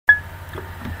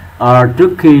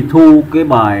Trước khi thu cái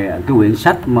quyển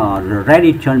sách mà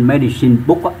Religion Medicine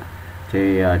Book á,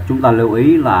 thì chúng ta lưu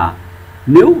ý là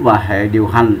nếu và hệ điều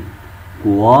hành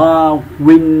của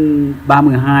Win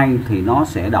 32 thì nó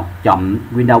sẽ đọc chậm,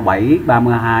 Windows 7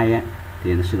 32 á,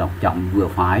 thì nó sẽ đọc chậm vừa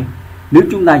phải. Nếu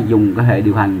chúng ta dùng cái hệ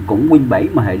điều hành cũng Win 7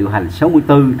 mà hệ điều hành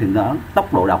 64 thì nó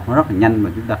tốc độ đọc nó rất là nhanh mà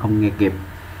chúng ta không nghe kịp.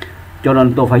 Cho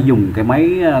nên tôi phải dùng cái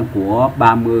máy của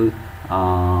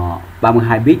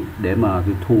 32 bit để mà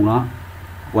tôi thu nó,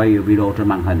 quay video trên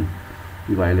màn hình.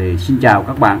 Như vậy thì xin chào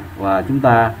các bạn, và chúng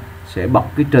ta sẽ bật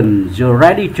cái trình The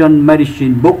Religion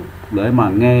Medicine Book để mà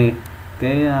nghe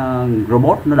cái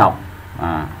robot nó đọc.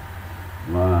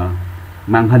 Và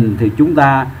màn hình thì chúng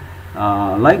ta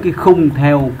lấy cái khung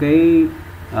theo cái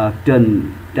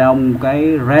trình trong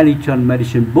cái Religion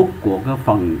Medicine Book của cái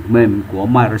phần mềm của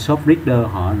Microsoft Reader.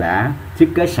 Họ đã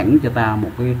thiết kế sẵn cho ta một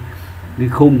cái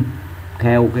khung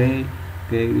theo cái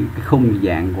khung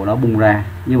dạng của nó bung ra.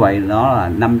 Như vậy đó là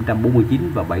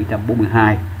 549 và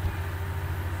 742.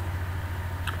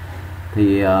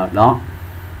 Thì đó,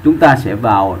 chúng ta sẽ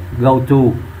vào Go To,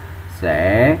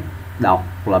 sẽ đọc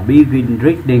là Begin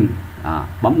Reading,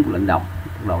 bấm lệnh đọc,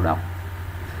 bắt đầu đọc.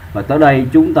 Và tới đây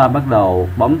chúng ta bắt đầu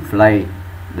bấm Play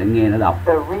để nghe nó đọc.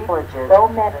 The Religious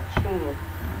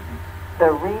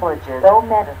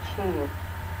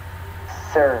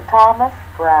Sir Thomas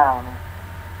Browne,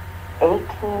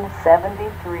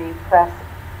 1873 press,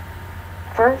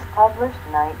 first published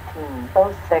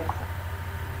 1906.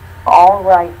 All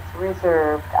rights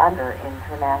reserved under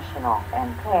international and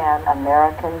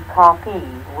pan-American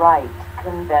copyright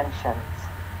conventions.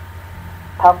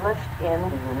 Published in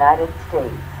the United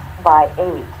States by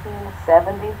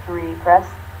 1873 press.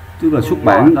 Tức là xuất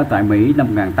bản ở tại Mỹ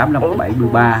năm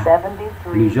 1873,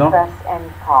 New York. Press and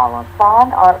column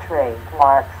on our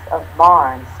trademarks of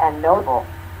Barnes and Noble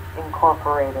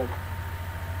Incorporated.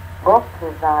 Book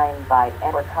designed by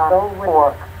Enrico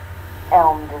Rourke,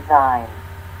 Elm Design.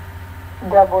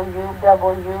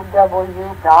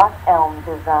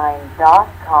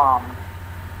 www.elmdesign.com.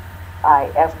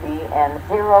 ISBN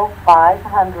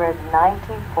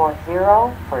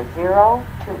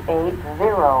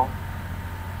 0590404080.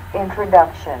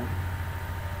 Introduction.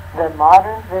 The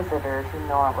modern visitor to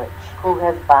Norwich, who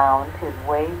has found his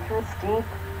way through steep,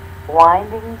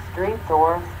 winding streets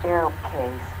or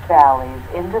staircase valleys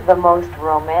into the most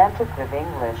romantic of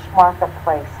English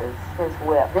marketplaces, is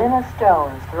within a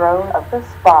stone's throw of the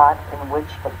spot in which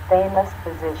the famous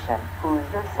physician, whose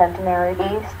centenary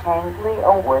East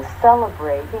Anglia was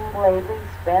celebrating, lately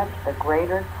spent the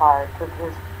greater part of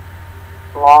his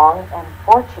long and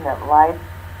fortunate life.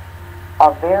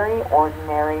 A very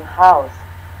ordinary house,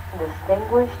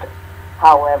 distinguished,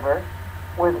 however,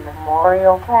 with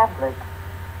memorial tablet,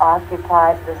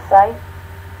 occupied the site.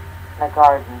 The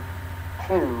garden,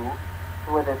 too,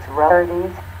 with its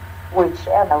rarities, which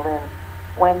Evelyn,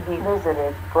 when he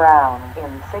visited Brown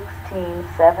in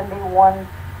 1671,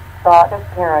 thought of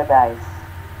paradise,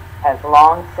 has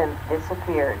long since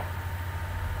disappeared.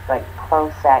 But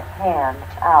close at hand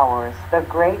towers the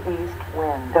great east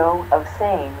window of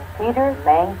St. Peter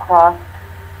Mancroft,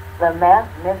 the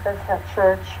magnificent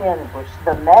church in which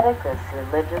the medicus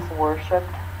religious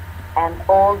worshipped, and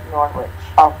old Norwich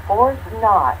affords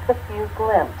not a few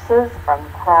glimpses from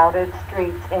crowded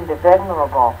streets into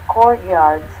venerable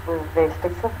courtyards with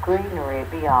vistas of greenery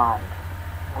beyond,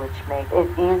 which make it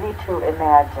easy to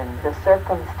imagine the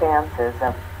circumstances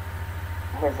of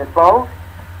his abode.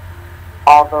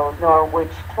 Although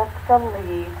Norwich took the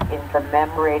lead in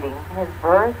commemorating his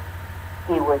birth,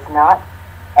 he was not,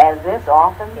 as is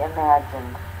often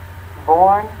imagined,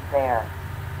 born there.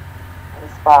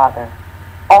 His father,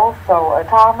 also a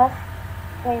Thomas,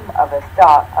 came of a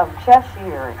stock of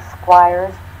Cheshire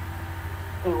squires.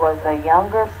 He was a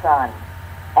younger son,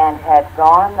 and had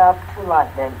gone up to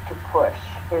London to push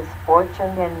his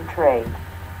fortune in trade.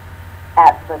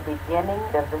 At the beginning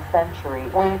of the century,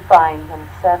 we find him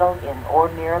settled in or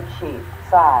near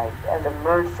Cheapside as a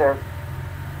mercer.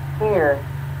 Here,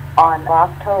 on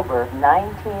October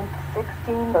 19,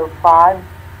 1605,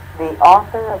 the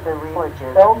author of the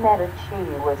Religio Medici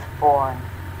was born.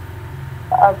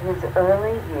 Of his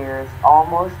early years,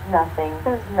 almost nothing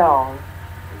is known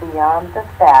beyond the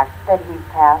fact that he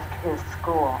passed his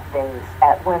school days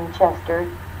at Winchester,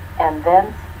 and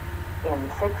thence in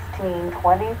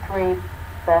 1623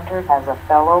 entered as a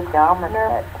fellow commoner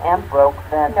at Pembroke,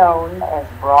 then known as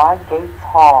Broadgates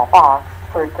Hall,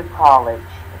 Oxford, the college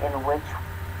in which,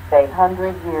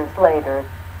 100 years later,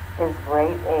 his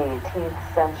great 18th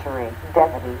century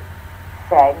deputy,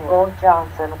 Samuel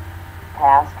Johnson,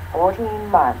 passed 14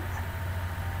 months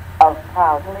of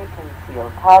proudly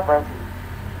concealed poverty.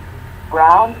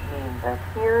 Brown means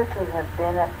appear to have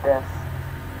been at this,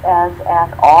 as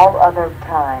at all other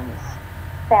times,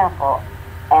 sample,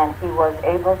 and he was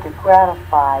able to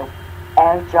gratify,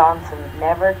 as Johnson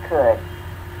never could,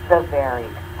 the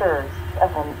varied thirst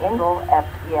of an intellect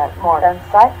yet more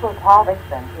encyclopedic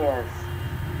than his,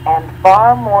 and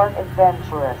far more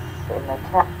adventurous in the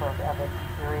temper of its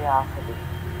curiosity.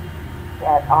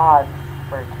 At odds,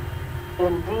 for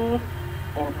indeed,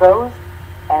 in those,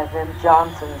 as in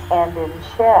Johnson's and in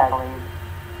Shelley's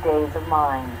days of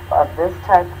mind, of this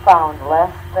type found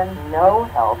less than no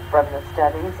help from the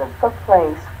studies of the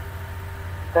place.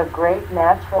 The great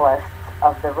naturalists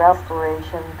of the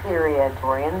Restoration period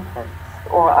were infants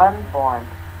or unborn.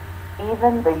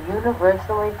 Even the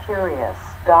universally curious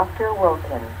Dr.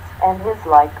 Wilkins and his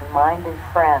like-minded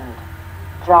friend,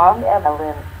 John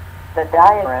Evelyn, the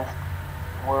diarist,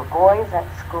 were boys at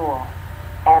school,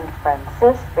 and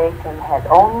Francis Bacon had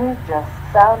only just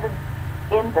sounded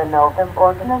in the Novum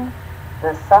Organum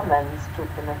the summons to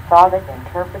the methodic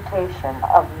interpretation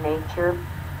of nature.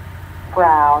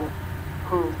 Brown,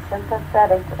 whose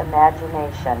sympathetic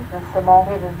imagination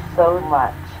assimilated so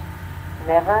much,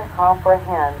 never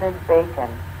comprehended Bacon,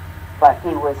 but he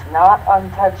was not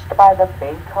untouched by the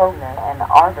Baconian and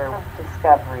ardor of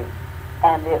discovery,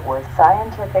 and it was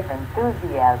scientific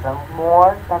enthusiasm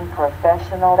more than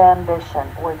professional ambition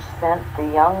which sent the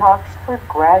young Oxford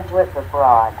graduate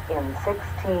abroad in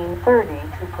 1630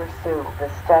 to pursue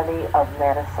the study of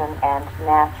medicine and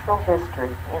natural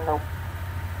history in the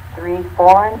three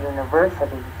foreign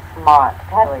universities,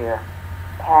 Montpellier,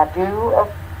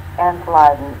 Padoue, and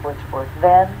Leiden, which were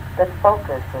then the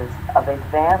focuses of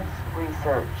advanced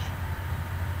research.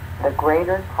 The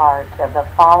greater part of the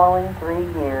following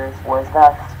 3 years was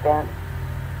thus spent.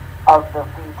 Of the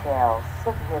details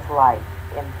of his life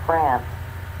in France,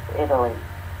 Italy,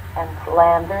 and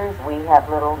Flanders we have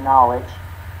little knowledge,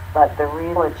 but the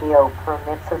Religio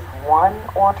permits us 1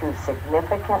 or 2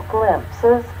 significant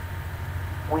glimpses.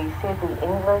 We see the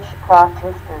English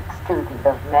Protestant student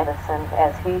of medicine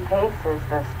as he paces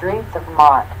the streets of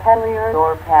Montpellier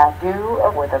or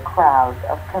Padoue with a crowd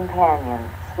of companions,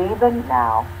 even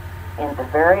now, in the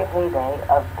very heyday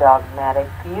of dogmatic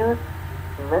youth,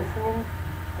 listening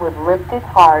with lifted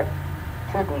heart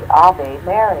to the Ave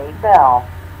Mary bell,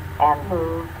 and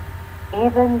moved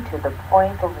even to the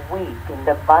point of weeping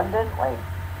abundantly,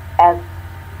 as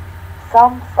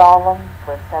some solemn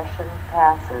procession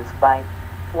passes by,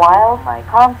 while my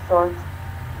consorts,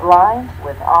 blind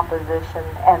with opposition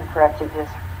and prejudice,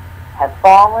 have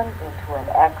fallen into an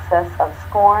excess of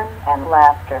scorn and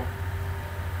laughter.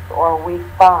 Or we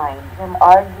find him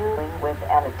arguing with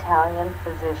an Italian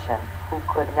physician who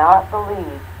could not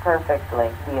believe perfectly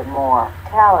the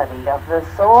immortality of the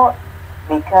soul,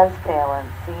 because Galen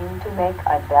seemed to make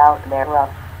a doubt thereof.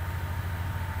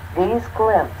 These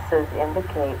glimpses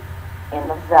indicate, in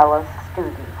the zealous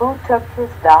student who took his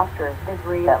doctor's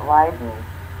degree at Leiden,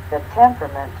 the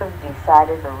temperament of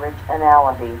decided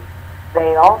originality.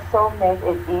 They also make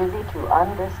it easy to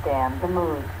understand the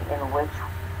moods in which,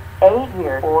 8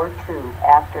 years or 2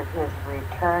 after his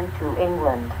return to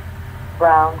England,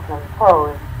 Brown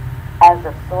composed, as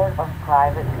a sort of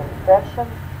private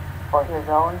confession for his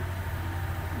own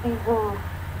behoof,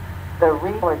 the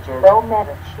Religio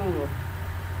Medici.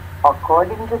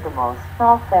 According to the most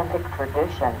authentic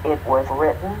tradition, it was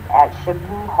written at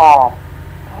Shibden Hall,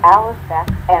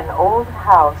 Halifax, an old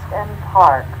house and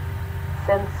park,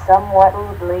 since somewhat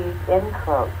rudely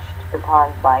encroached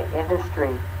upon by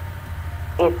industry.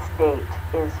 Its date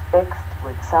is fixed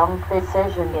with some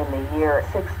precision in the year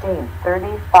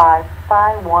 1635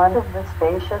 by one of the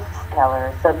spacious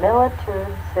stellar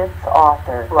similitudes its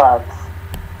author loves.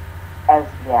 As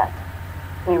yet,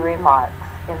 he remarks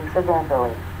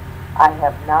incidentally, I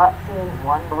have not seen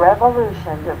one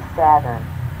revolution of Saturn,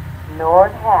 nor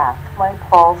hath my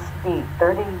pulse beat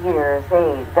 30 years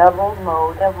a double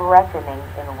mode of reckoning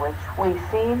in which we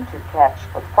seem to catch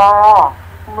the far-off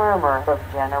murmur of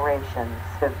generations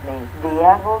of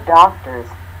medieval doctors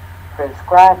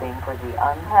prescribing for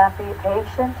the unhappy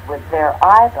patient with their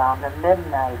eyes on the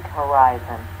midnight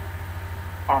horizon,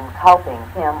 and helping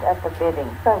him at the bidding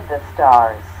of the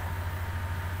stars.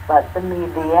 But the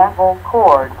medieval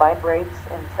chord vibrates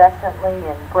incessantly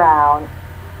in Brown,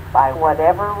 by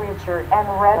whatever richer and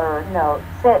rarer notes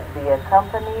it be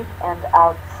accompanied and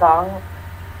outsung.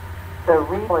 The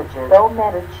Religio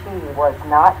Medici was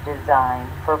not designed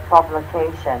for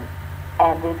publication,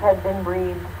 and it had been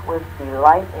breathed with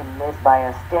delight in this by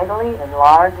a steadily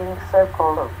enlarging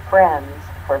circle of friends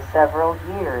for several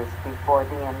years before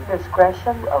the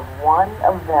indiscretion of one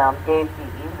of them gave the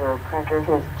eager printer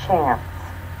his chance.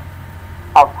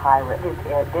 A pirated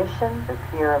edition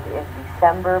appeared in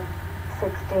December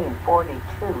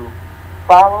 1642,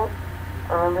 followed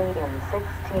early in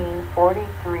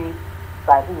 1643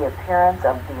 by the appearance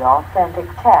of the authentic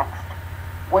text,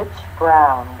 which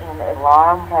Brown in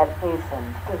alarm had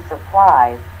hastened to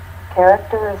supply,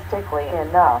 characteristically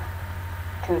enough,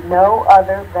 to no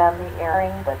other than the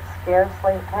erring but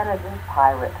scarcely penitent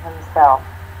pirate himself.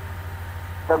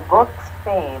 The book's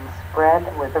fame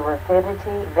spread with a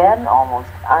rapidity then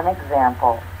almost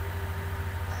unexampled.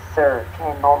 Sir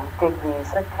Kenelm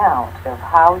Digby's account of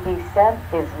how he sent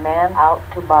his men out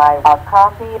to buy a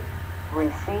copy,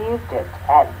 received it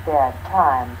at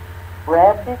bedtime,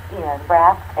 read it in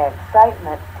rapt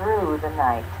excitement through the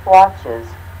night watches,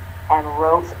 and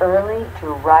rose early to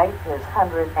write his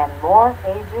 100 and more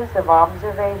pages of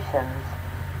observations,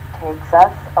 takes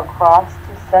us across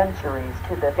 2 centuries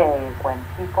to the days when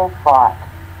people fought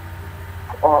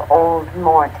for old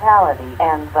mortality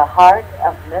and the heart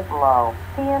of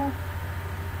Midlothian.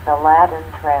 The Latin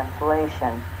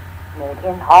translation, made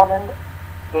in Holland,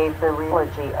 gave the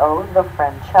Religio Ode the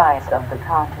franchise of the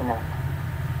continent.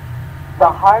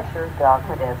 The harsher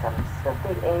dogmatisms of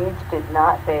the age did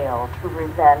not fail to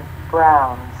resent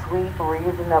Brown's sweet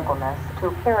reasonableness to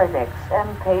heretics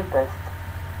and papists,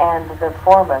 and the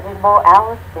formidable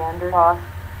Alexander Ross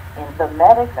in the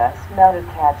Medicus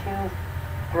Medicatus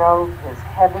drove his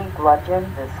heavy bludgeon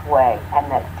this way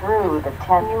and that through the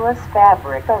tenuous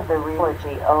fabric of the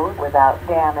Religio Ode without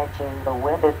damaging the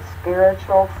wit its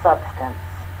spiritual substance.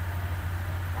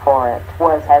 For it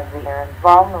was as the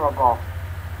invulnerable,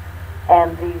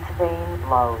 and these vain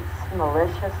blows,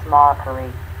 malicious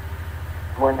mockery.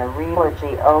 When the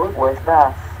Religio Ode was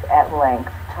thus at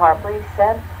length tartly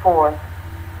sent forth,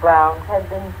 Brown had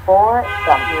been for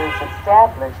some years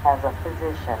established as a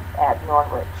physician at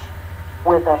Norwich,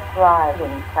 with a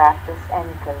thriving practice and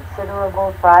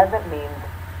considerable private means.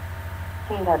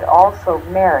 He had also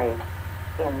married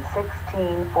in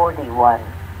 1641,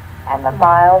 and the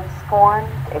mild scorn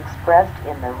expressed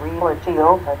in the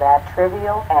Religio for that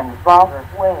trivial and vulgar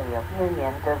way of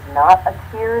union does not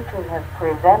appear to have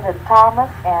prevented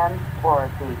Thomas and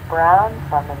Dorothy Brown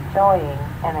from enjoying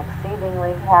an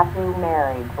exceedingly happy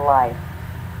married life.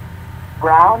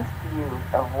 Brown's view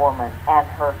of woman and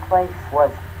her place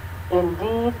was,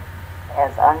 indeed,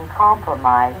 as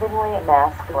uncompromisingly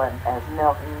masculine as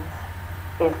Milton's,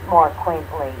 if more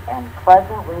quaintly and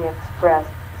pleasantly expressed.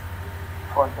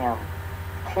 For him,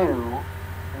 too,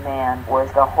 man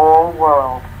was the whole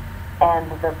world, and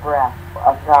the breath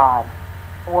of God.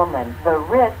 Woman, the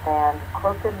writ and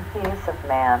crooked piece of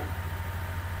man.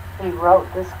 He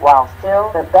wrote this while still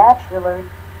a bachelor,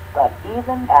 but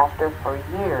even after for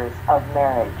years of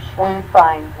marriage, we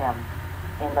find him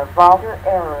in the vulgar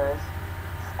errors,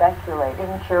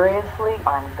 speculating curiously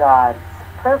on God's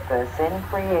purpose in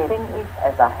creating Eve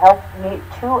as a helpmeet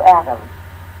to Adam.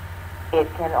 It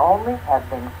can only have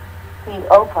been, he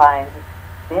opines,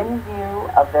 in view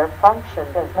of their function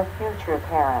as the future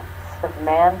parents of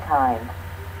mankind,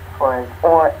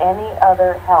 or any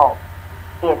other help.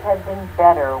 It had been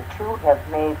better to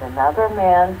have made another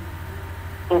man.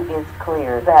 It is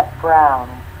clear that Brown,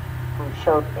 who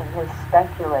showed in his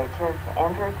speculative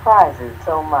enterprises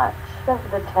so much of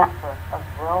the temper of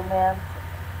romance,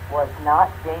 was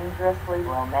not dangerously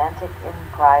romantic in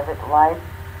private life.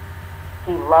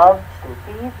 He loved to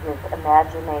feed his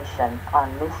imagination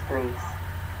on mysteries,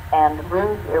 and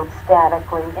brood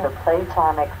ecstatically in the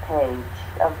Platonic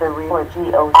page of the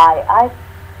Religio I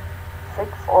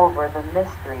 6 over the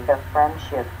mystery of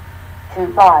friendship, 2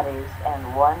 bodies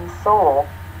and 1 soul,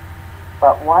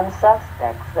 but one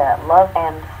suspects that love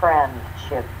and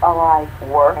friendship alike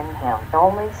were in him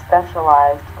only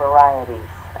specialized varieties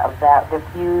of that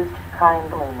diffused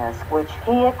kindliness which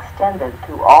he extended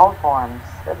to all forms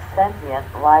of sentient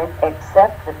life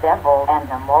except the devil and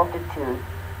the multitude,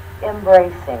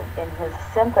 embracing in his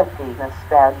sympathy the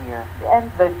spaniel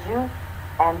and the Jew,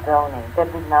 and owning the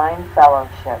benign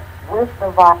fellowship with the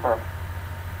viper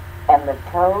and the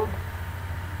toad.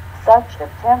 Such a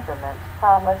temperament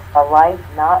promised a life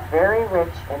not very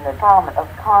rich in the trauma of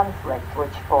conflict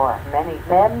which for many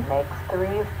men makes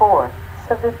 3/4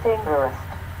 of the singularist,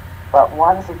 but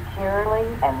one securely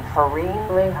and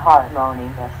serenely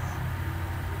harmonious.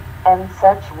 And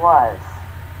such was,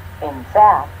 in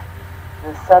fact,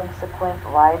 the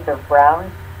subsequent life of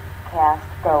Brown, cast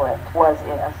though it was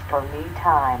in a stormy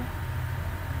time.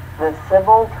 The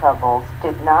civil troubles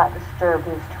did not disturb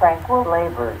his tranquil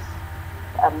labors.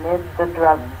 Amid the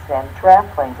drums and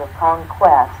tramplings of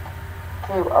conquest,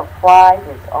 to apply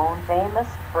his own famous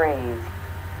phrase,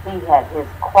 he had his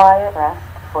quiet rest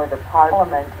for the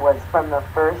Parliament was from the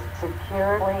first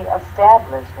securely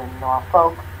established in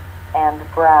Norfolk, and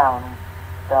Brown,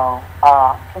 though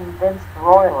a convinced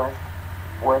royalist,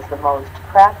 was the most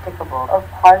practicable of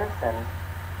partisans.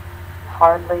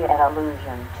 Hardly an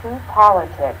allusion to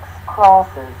politics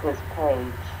crosses his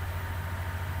page.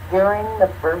 During the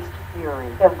first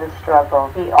fury of the struggle,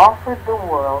 he offered the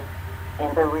world,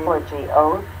 in the Eulogy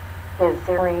Ode, his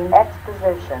serene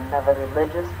exposition of a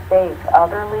religious faith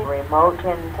utterly remote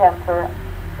in temper,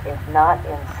 if not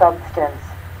in substance,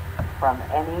 from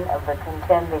any of the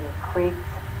contending creeds.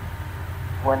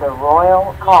 When the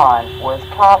royal cause was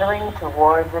tottering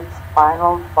towards its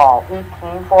final fall, he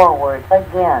came forward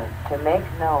again to make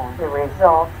known the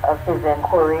results of his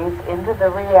inquiries into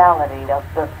the reality of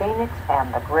the phoenix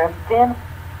and the griffin,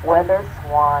 whether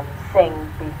swans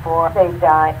sing before they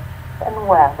die, and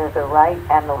whether the right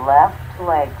and the left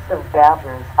legs of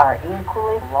badgers are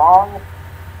equally long.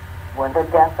 When the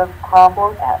death of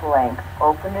Cromwell at length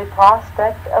opened a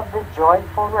prospect of the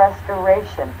joyful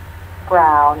restoration,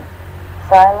 Brown,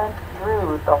 silent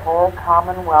through the whole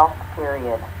Commonwealth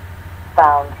period,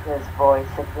 found his voice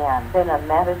again in a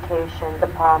meditation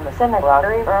upon the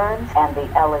cinerary urns and the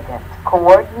elegant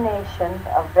coordination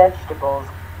of vegetables,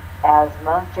 as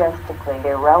majestically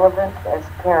irrelevant as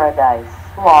paradise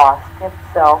lost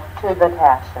itself to the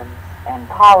passions and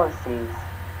policies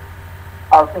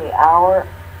of the hour.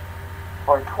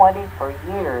 For 24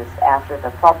 years after the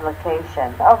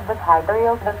publication of the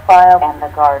Hieroglyphics and the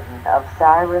Garden of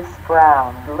Cyrus,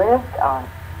 Brown lived on,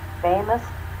 famous,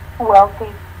 wealthy,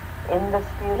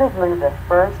 indisputably the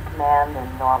first man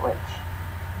in Norwich,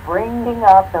 bringing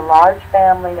up a large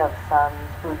family of sons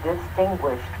who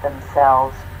distinguished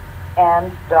themselves,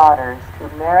 and daughters who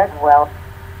married well.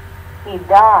 He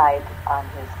died on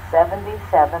his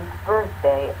 77th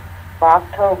birthday,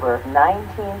 October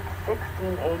 19,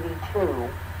 1682.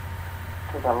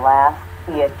 To the last,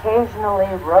 he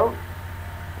occasionally wrote,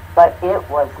 but it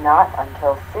was not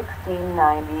until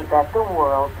 1690 that the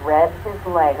world read his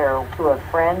letter to a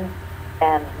friend,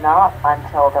 and not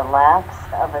until the lapse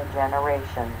of a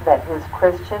generation that his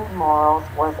Christian morals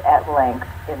was at length,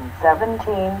 in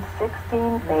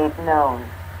 1716, made known.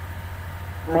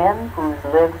 Men whose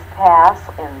lives pass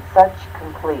in such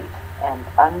complete and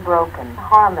unbroken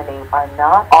harmony are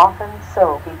not often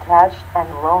so detached and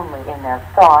lonely in their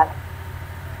thought.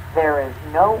 There is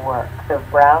no work of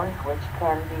Brown's which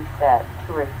can be said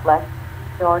to reflect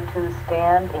or to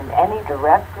stand in any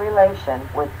direct relation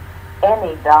with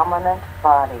any dominant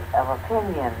body of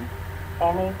opinion,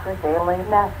 any prevailing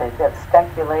method of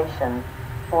speculation,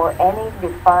 or any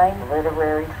defined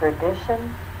literary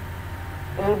tradition.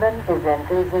 Even his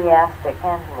enthusiastic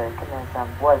Anglicanism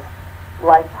was,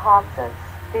 like Hobbes's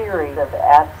theory of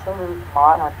absolute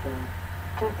monarchy,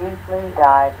 too deeply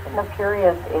dyed in the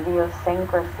curious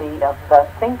idiosyncrasy of the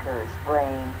thinker's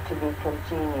brain to be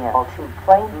congenial to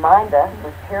plain-minded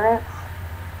appearance.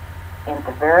 In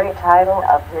the very title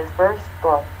of his first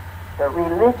book, The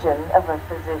Religion of a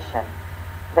Physician,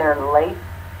 there late,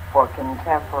 for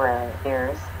contemporary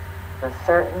ears, the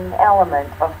certain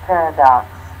element of paradox,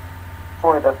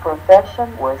 for the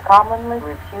profession was commonly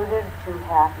reputed to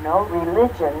have no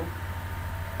religion,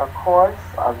 a course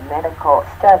of medical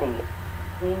study,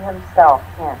 he himself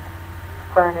hints,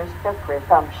 furnished the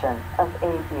presumption of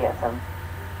atheism.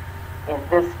 In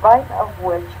despite of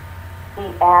which, he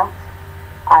asks,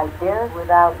 I dare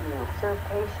without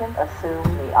usurpation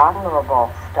assume the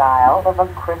honorable style of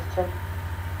a Christian.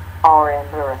 Our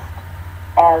embarrassed,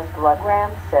 as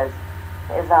Bloodram says,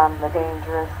 is on the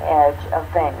dangerous edge of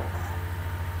things.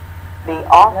 The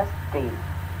honest thief,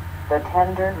 the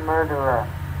tender murderer,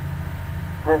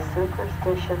 the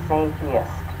superstitious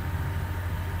atheist,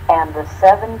 and the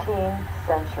 17th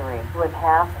century would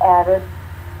have added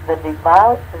the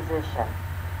devout physician.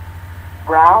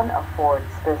 Brown affords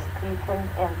this piquant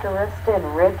interest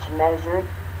in rich measure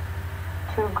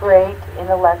to great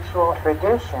intellectual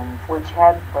traditions which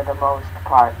had for the most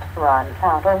part run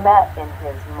counter-met in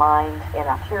his mind in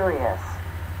a curious,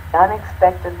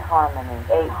 unexpected harmony,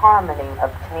 a harmony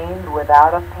obtained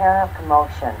without apparent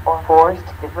commotion or forced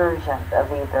diversion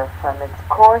of either from its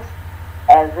course,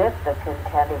 as if the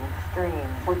contending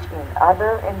streams which in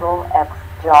other epochs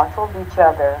jostled each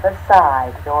other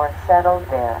aside or settled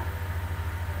there.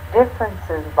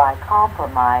 Differences by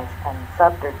compromise and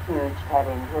subterfuge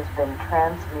having has been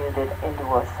transmuted into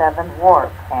a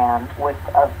seven-warp hand width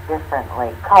of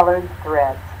differently colored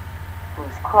threads,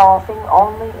 whose crossing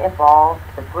only evolved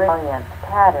the brilliant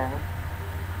pattern.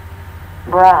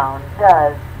 Brown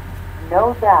does,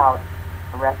 no doubt,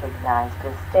 recognize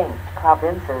distinct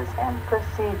provinces and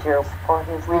procedures for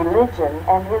his religion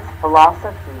and his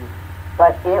philosophy,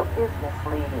 but it is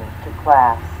misleading to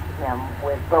class him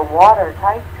with the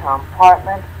watertight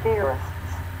compartment theorists,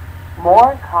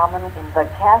 more common in the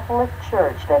Catholic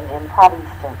Church than in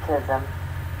Protestantism,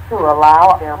 who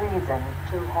allow their reason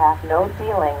to have no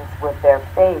dealings with their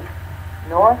faith,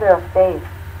 nor their faith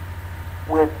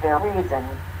with their reason.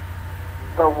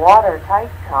 The watertight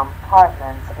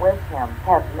compartments with him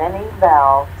have many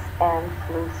valves and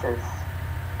sluices,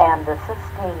 and the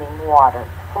sustaining water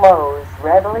flows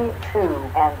readily to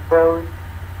and fro.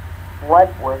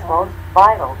 What was most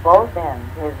vital both in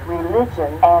his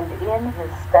religion and in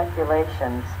his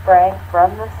speculations sprang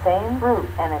from the same root,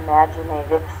 an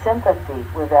imaginative sympathy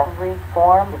with every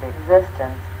form of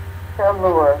existence,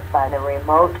 allured by the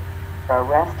remote,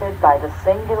 arrested by the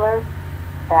singular,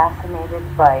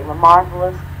 fascinated by the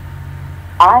marvelous.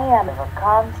 I am of a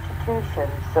constitution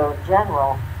so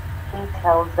general, he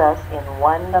tells us in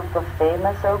one of the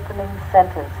famous opening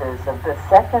sentences of the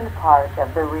second part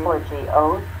of the Eulogy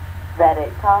Ode, that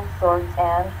it consorts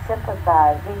and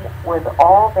sympathizes with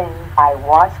all things. I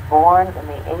was born in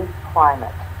the 8th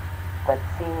climate, but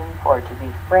seem for to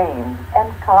be framed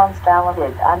and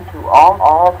constellated unto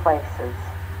all places.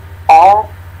 All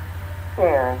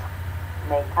cares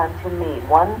make unto me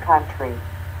one country.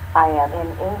 I am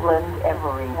in England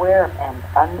everywhere and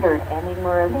under any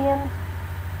meridian.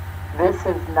 This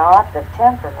is not the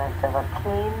temperament of a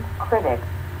keen critic,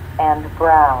 and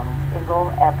Brown's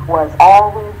intellect was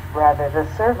always rather the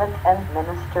servant and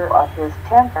minister of his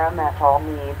temperamental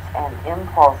needs and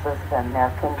impulses than their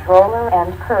controller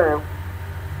and curb,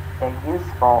 a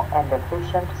useful and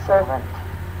efficient servant,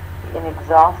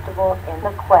 inexhaustible in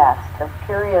the quest of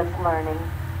curious learning,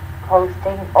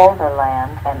 coasting over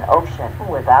land and ocean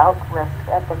without rest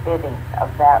at the bidding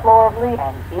of that lordly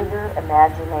and eager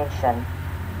imagination,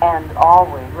 and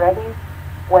always ready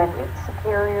when its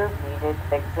superior needed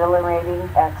exhilarating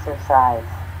exercise,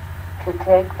 to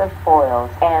take the foils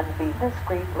and be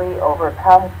discreetly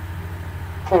overcome.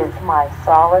 "'Tis my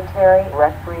solitary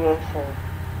recreation,"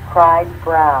 cried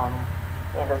Brown,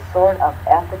 in a sort of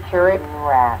Epicurean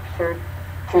rapture,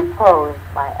 "to pose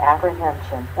my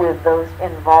apprehension with those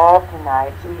involved in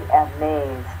and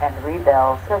maze and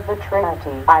rebels of the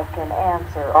Trinity. I can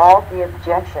answer all the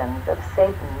objections of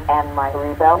Satan and my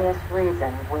rebellious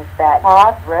reason with that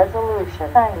odd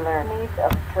resolution I learned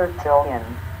of Tertullian,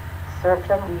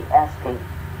 certum est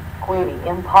qui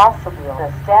impossibile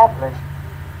established."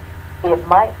 It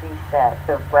might be said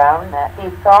of Brown that he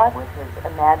thought with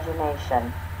his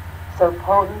imagination. So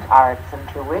potent are its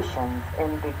intuitions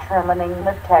in determining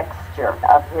the texture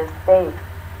of his faith.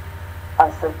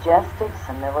 A suggestive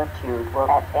similitude will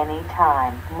at any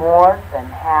time more than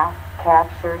half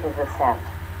capture his assent.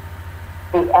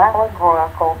 The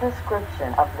allegorical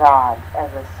description of God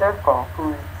as a circle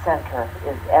whose center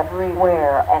is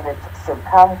everywhere and its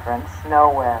circumference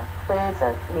nowhere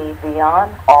pleases me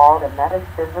beyond all the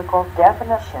metaphysical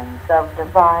definitions of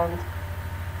divine,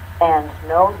 and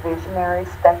no visionary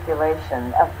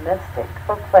speculation of mystic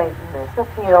for Platonists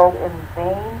appealed in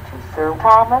vain to Sir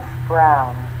Thomas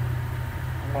Browne.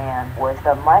 Man was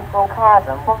the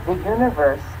microcosm of the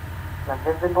universe, the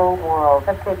visible world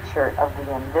a picture of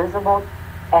the invisible,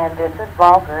 and in the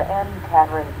vulgar and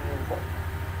tavern music,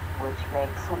 which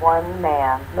makes one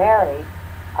man merry,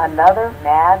 another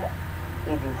mad,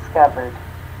 he discovered,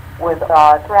 with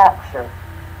odd rapture,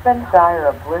 the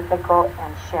diabolical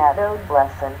and shadowed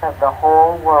lesson of the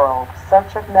whole world,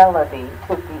 such a melody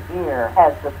to the ear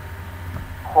as the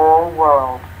whole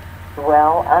world,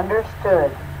 well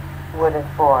understood, would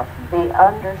afford the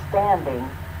understanding,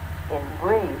 in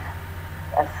brief,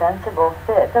 a sensible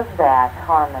fit of that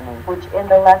harmony which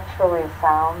intellectually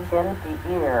sounds in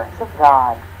the ears of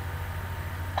God.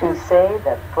 To say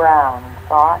that Browne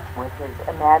thought with his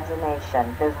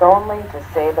imagination is only to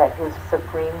say that his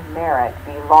supreme merit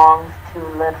belongs to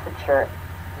literature,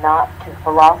 not to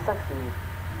philosophy.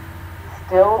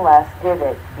 Still less did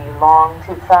it belong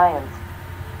to science.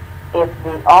 If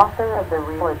the author of the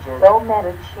Religion, though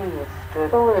Medici,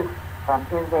 stood aloof from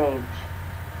his age,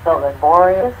 the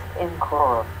laborious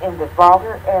inquirer in the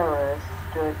vulgar errors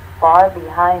stood far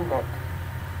behind it.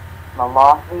 The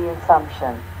lofty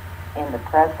assumption in the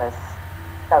preface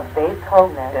of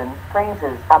Beethoven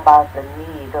phrases about the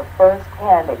need of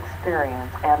first-hand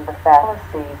experience and the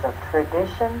fallacies of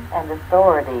tradition and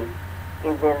authority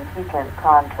is in piquant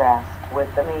contrast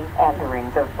with the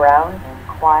meanderings of Browne's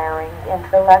inquiring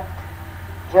intellect,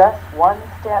 just one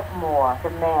step more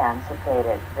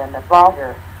emancipated than the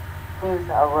vulgar, whose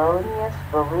erroneous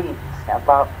beliefs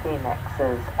about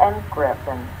phoenixes and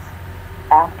griffins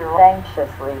After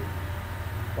anxiously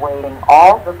weighing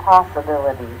all the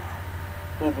possibilities,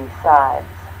 he decides,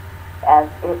 as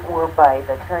it were by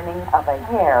the turning of a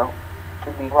hair,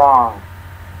 to be wrong.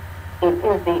 It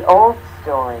is the old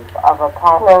story of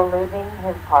Apollo leaving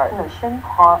his Parthian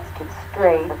haunts to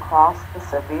stray across the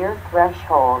severe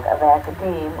threshold of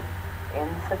academe,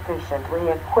 insufficiently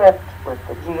equipped with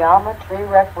the geometry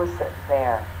requisite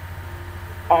there.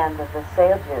 And the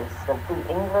sages of the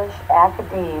English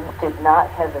academe did not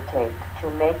hesitate to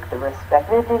make the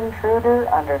respected intruder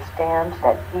understand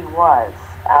that he was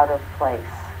out of place.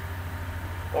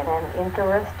 In an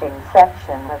interesting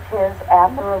section of his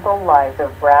admirable Life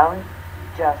of Browne,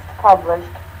 just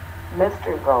published,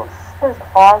 Mr. Gosse has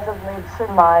plausibly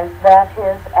surmised that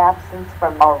his absence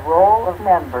from a roll of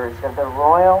members of the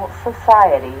Royal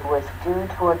Society was due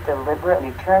to a deliberate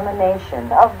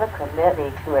determination of the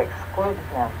committee to exclude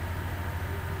him.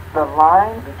 The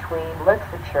line between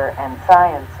literature and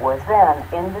science was then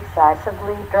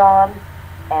indecisively drawn,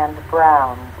 and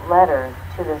Browne's letters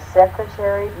to the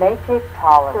secretary make it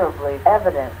tolerably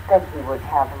evident that he would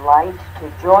have liked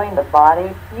to join the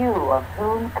body, few of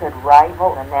whom could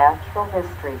rival the natural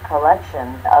history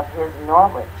collection of his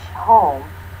Norwich home,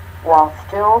 while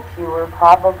still fewer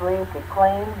probably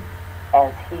declaimed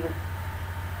as he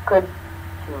could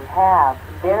to have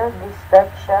their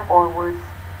dyspepsia or worse,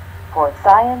 for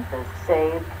scientists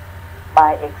saved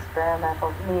by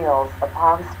experimental meals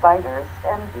upon spiders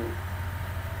and bees.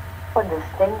 A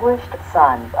distinguished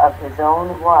son of his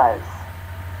own was,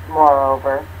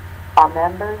 moreover, a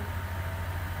member,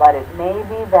 but it may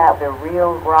be that the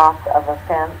real rock of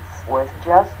offense was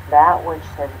just that which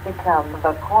has become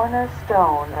the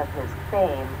cornerstone of his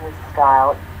fame, his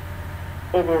style.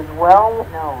 It is well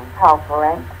known how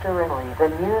peremptorily the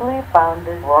newly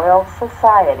founded Royal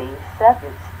Society set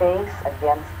its face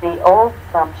against the old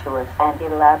sumptuous and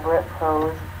elaborate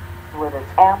prose with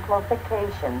its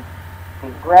amplifications,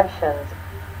 digressions,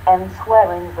 and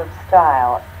swellings of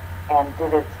style, and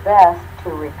did its best to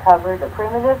recover the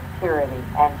primitive purity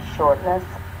and shortness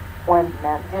when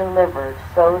meant delivered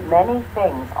so many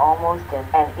things almost in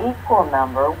an equal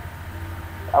number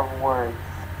of words.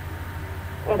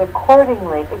 It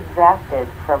accordingly exacted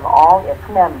from all its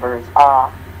members a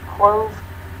close,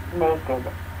 naked,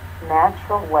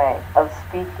 natural way of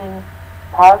speaking,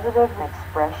 positive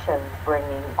expressions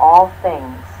bringing all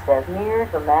things as near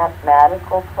to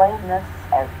mathematical plainness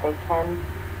as they can.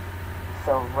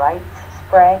 So writes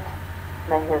Sprague,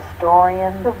 the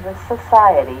historian of the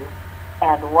Society,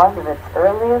 and one of its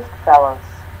earliest fellows.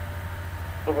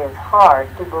 It is hard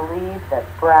to believe that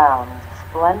Browne's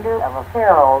splendor of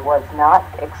apparel was not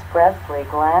expressly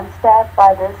glanced at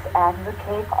by this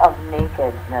advocate of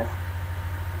nakedness,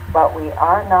 but we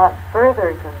are not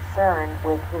further concerned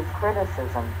with his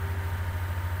criticism.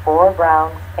 For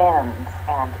Browne's ends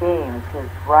and aims his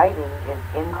writing is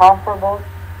incomparable.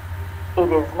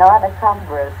 It is not a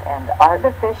cumbrous and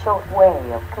artificial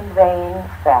way of conveying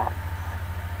facts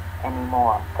any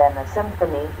more than a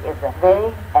symphony is a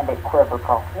vague and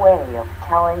equivocal way of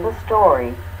telling the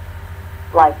story.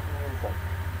 Like music,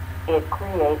 it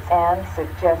creates and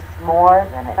suggests more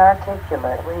than it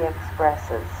articulately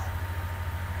expresses.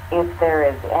 If there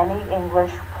is any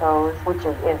English prose which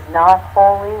is not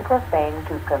wholly profane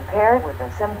to compare with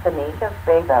the symphony of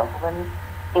Beethoven,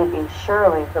 it is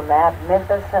surely the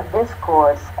magnificent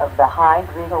discourse of the High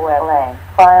Rigolet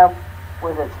file,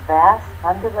 with its vast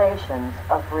undulations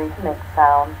of rhythmic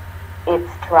sound, its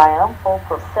triumphal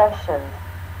processions,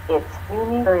 its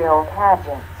funereal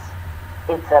pageants,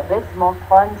 its abysmal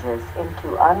plunges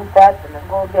into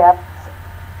unfathomable depths,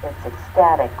 its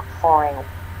ecstatic soaring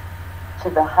to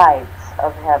the heights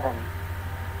of heaven.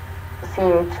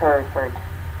 C.H. Herford.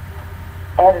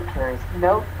 Editors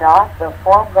note that the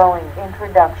foregoing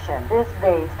introduction is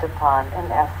based upon an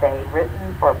essay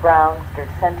written for Browne's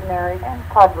centenary and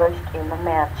published in the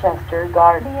Manchester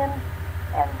Guardian,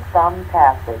 and some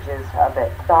passages of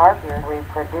it are here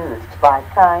reproduced by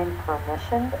kind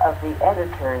permission of the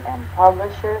editors and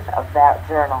publishers of that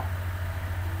journal.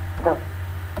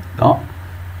 Đó.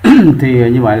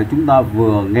 Thì như vậy là chúng ta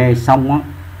vừa nghe xong á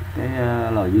cái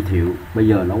lời giới thiệu. Bây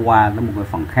giờ nó qua tới một cái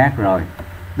phần khác rồi.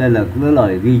 Đây là cái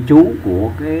lời ghi chú của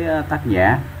cái tác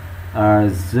giả.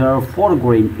 The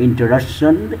foregoing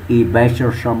introduction is based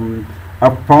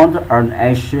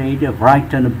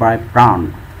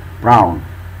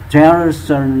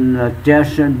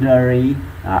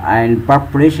upon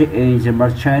an essay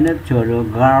written by Browne, dictionary and published in the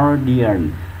Manchester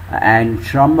Guardian, and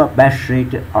some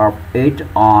passages of it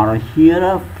are here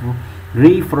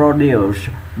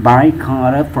reproduced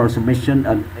by kind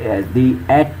permission of the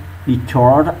editor and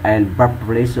publisher of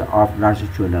that journal.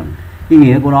 Cái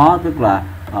nghĩa của nó tức là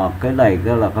cái này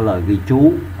là cái lời ghi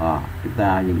chú, chúng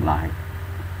ta dừng lại.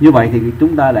 Như vậy thì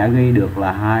chúng ta đã ghi được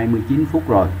là 29 phút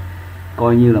rồi,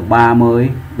 coi như là 30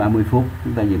 phút,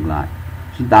 chúng ta dừng lại.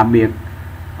 Xin tạm biệt.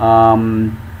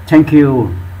 Thank you,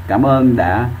 cảm ơn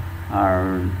đã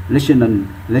listening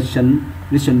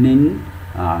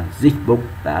this book,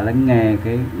 đã lắng nghe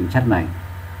cái quyển sách này.